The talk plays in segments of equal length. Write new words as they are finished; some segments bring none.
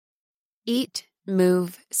Eat,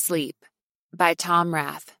 Move, Sleep by Tom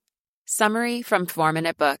Rath. Summary from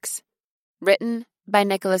 4-Minute Books. Written by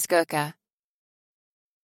Nicholas Goka.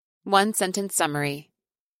 One-sentence summary.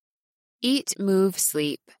 Eat, Move,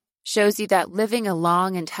 Sleep shows you that living a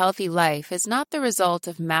long and healthy life is not the result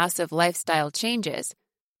of massive lifestyle changes,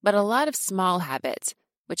 but a lot of small habits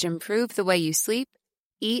which improve the way you sleep,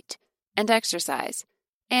 eat, and exercise,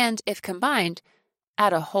 and, if combined,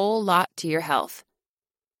 add a whole lot to your health.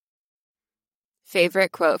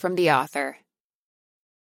 Favorite quote from the author.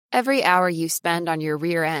 Every hour you spend on your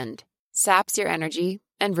rear end saps your energy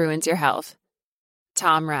and ruins your health.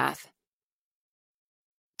 Tom Rath.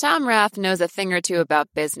 Tom Rath knows a thing or two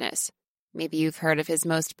about business. Maybe you've heard of his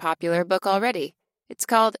most popular book already. It's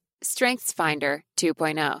called StrengthsFinder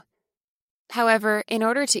 2.0. However, in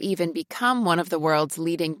order to even become one of the world's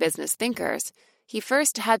leading business thinkers, he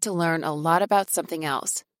first had to learn a lot about something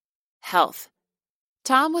else: health.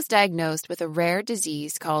 Tom was diagnosed with a rare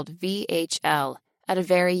disease called VHL at a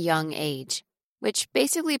very young age, which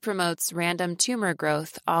basically promotes random tumor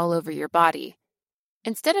growth all over your body.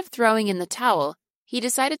 Instead of throwing in the towel, he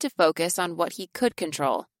decided to focus on what he could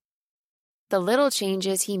control. The little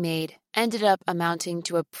changes he made ended up amounting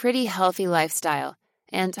to a pretty healthy lifestyle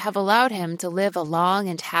and have allowed him to live a long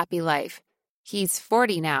and happy life. He's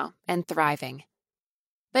 40 now and thriving.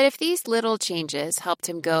 But if these little changes helped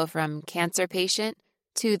him go from cancer patient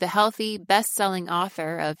to the healthy, best-selling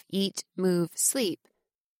author of Eat, Move, Sleep,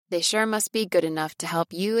 they sure must be good enough to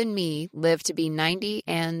help you and me live to be 90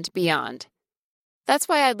 and beyond. That's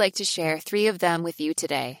why I'd like to share 3 of them with you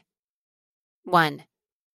today. 1.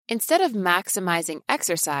 Instead of maximizing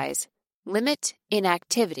exercise, limit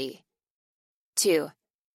inactivity. 2.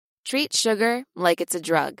 Treat sugar like it's a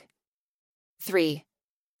drug. 3.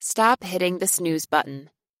 Stop hitting the snooze button.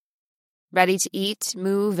 Ready to eat,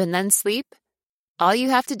 move, and then sleep? All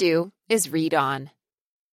you have to do is read on.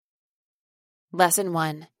 Lesson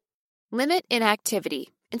 1. Limit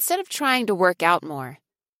inactivity instead of trying to work out more.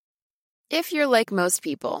 If you're like most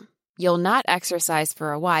people, you'll not exercise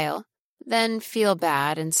for a while, then feel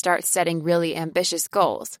bad and start setting really ambitious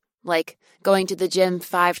goals, like going to the gym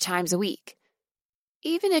 5 times a week.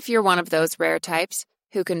 Even if you're one of those rare types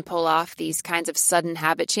who can pull off these kinds of sudden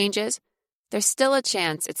habit changes, there's still a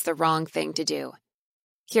chance it's the wrong thing to do.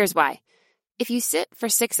 Here's why. If you sit for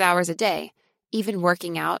 6 hours a day, even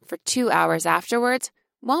working out for 2 hours afterwards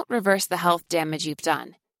won't reverse the health damage you've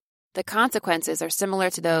done. The consequences are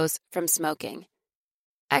similar to those from smoking.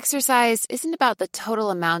 Exercise isn't about the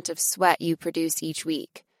total amount of sweat you produce each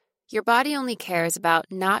week. Your body only cares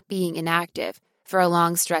about not being inactive for a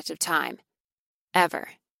long stretch of time. Ever.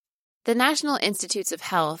 The National Institutes of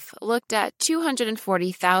Health looked at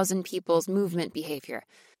 240,000 people's movement behavior,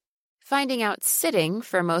 finding out sitting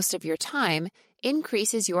for most of your time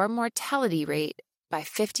increases your mortality rate by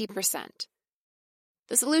 50%.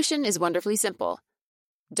 The solution is wonderfully simple.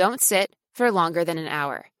 Don't sit for longer than an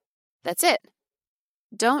hour. That's it.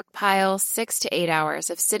 Don't pile 6 to 8 hours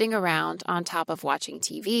of sitting around on top of watching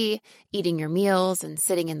TV, eating your meals, and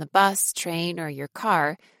sitting in the bus, train, or your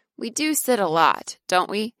car. We do sit a lot, don't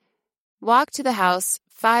we? Walk to the house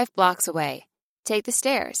 5 blocks away. Take the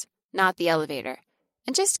stairs, not the elevator,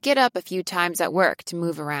 and just get up a few times at work to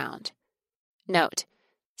move around. Note,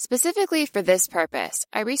 specifically for this purpose,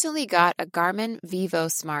 I recently got a Garmin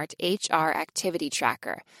VivoSmart HR activity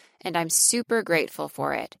tracker, and I'm super grateful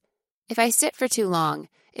for it. If I sit for too long,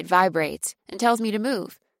 it vibrates and tells me to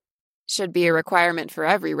move. Should be a requirement for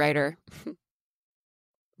every writer.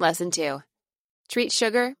 Lesson 2. Treat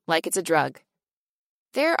sugar like it's a drug.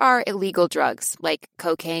 There are illegal drugs like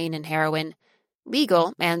cocaine and heroin,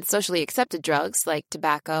 legal and socially accepted drugs like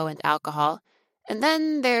tobacco and alcohol, and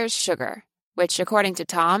then there's sugar, which, according to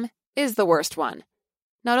Tom, is the worst one.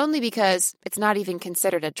 Not only because it's not even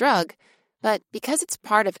considered a drug, but because it's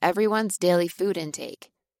part of everyone's daily food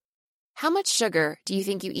intake. How much sugar do you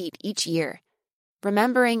think you eat each year?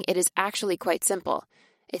 Remembering it is actually quite simple.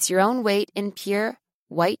 It's your own weight in pure,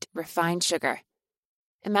 white, refined sugar.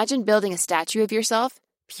 Imagine building a statue of yourself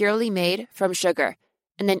purely made from sugar,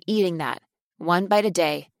 and then eating that, 1 bite a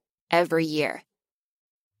day, every year.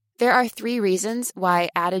 There are 3 reasons why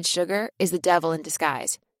added sugar is the devil in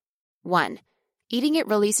disguise. 1. Eating it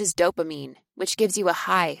releases dopamine, which gives you a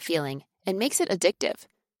high feeling and makes it addictive.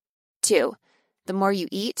 2. The more you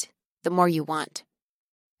eat, the more you want.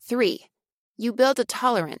 3. You build a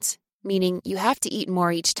tolerance, meaning you have to eat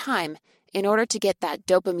more each time in order to get that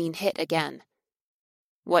dopamine hit again.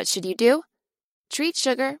 What should you do? Treat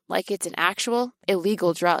sugar like it's an actual,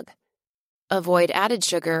 illegal drug. Avoid added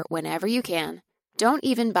sugar whenever you can. Don't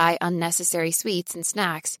even buy unnecessary sweets and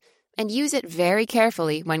snacks, and use it very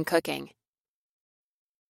carefully when cooking.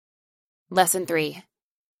 Lesson 3.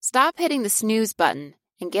 Stop hitting the snooze button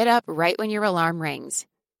and get up right when your alarm rings.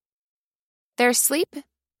 There's sleep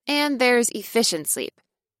and there's efficient sleep.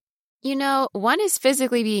 You know, one is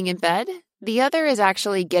physically being in bed, the other is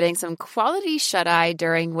actually getting some quality shut-eye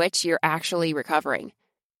during which you're actually recovering.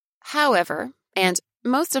 However, and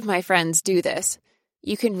most of my friends do this,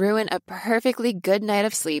 you can ruin a perfectly good night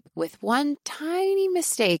of sleep with one tiny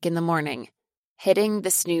mistake in the morning, hitting the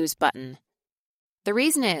snooze button. The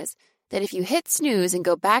reason is that if you hit snooze and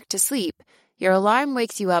go back to sleep, your alarm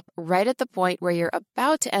wakes you up right at the point where you're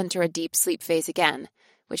about to enter a deep sleep phase again,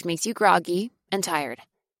 which makes you groggy and tired.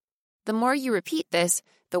 The more you repeat this,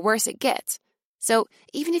 the worse it gets. So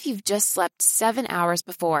even if you've just slept 7 hours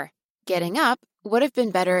before, getting up would have been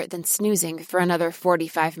better than snoozing for another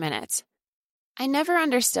 45 minutes. I never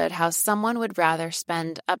understood how someone would rather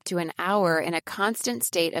spend up to an hour in a constant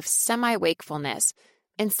state of semi-wakefulness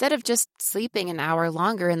instead of just sleeping an hour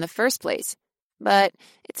longer in the first place. But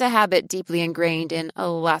it's a habit deeply ingrained in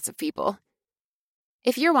lots of people.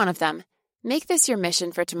 If you're one of them, make this your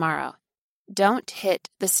mission for tomorrow. Don't hit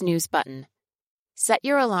the snooze button. Set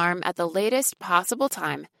your alarm at the latest possible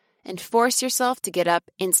time and force yourself to get up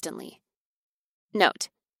instantly. Note,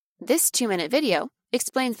 this 2-minute video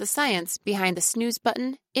explains the science behind the snooze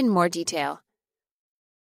button in more detail.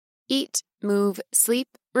 Eat, Move, Sleep,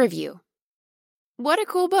 Review. What a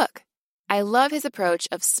cool book! I love his approach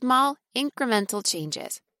of small, incremental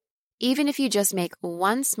changes. Even if you just make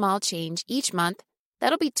one small change each month,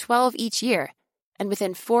 that'll be 12 each year, and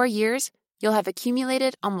within 4 years, you'll have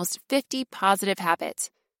accumulated almost 50 positive habits.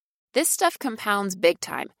 This stuff compounds big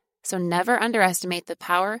time, so never underestimate the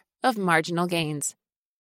power of marginal gains.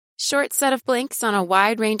 Short set of blinks on a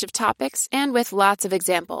wide range of topics and with lots of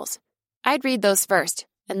examples. I'd read those first,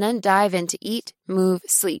 and then dive into Eat, Move,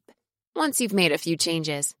 Sleep, once you've made a few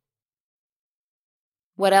changes.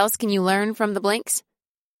 What else can you learn from the blinks?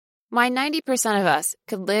 Why 90% of us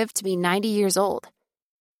could live to be 90 years old.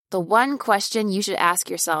 The one question you should ask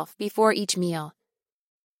yourself before each meal.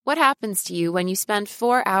 What happens to you when you spend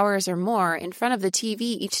 4 hours or more in front of the TV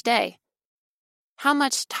each day? How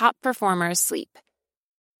much top performers sleep?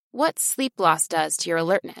 What sleep loss does to your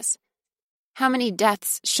alertness? How many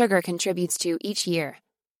deaths sugar contributes to each year?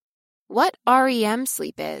 What REM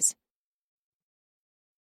sleep is?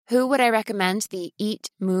 Who would I recommend the Eat,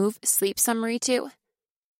 Move, Sleep summary to?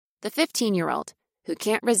 The 15-year-old who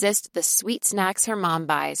can't resist the sweet snacks her mom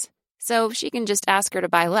buys, so she can just ask her to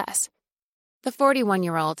buy less. The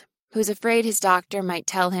 41-year-old who's afraid his doctor might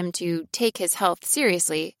tell him to take his health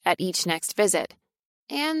seriously at each next visit.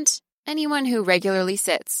 And anyone who regularly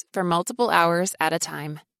sits for multiple hours at a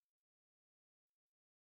time.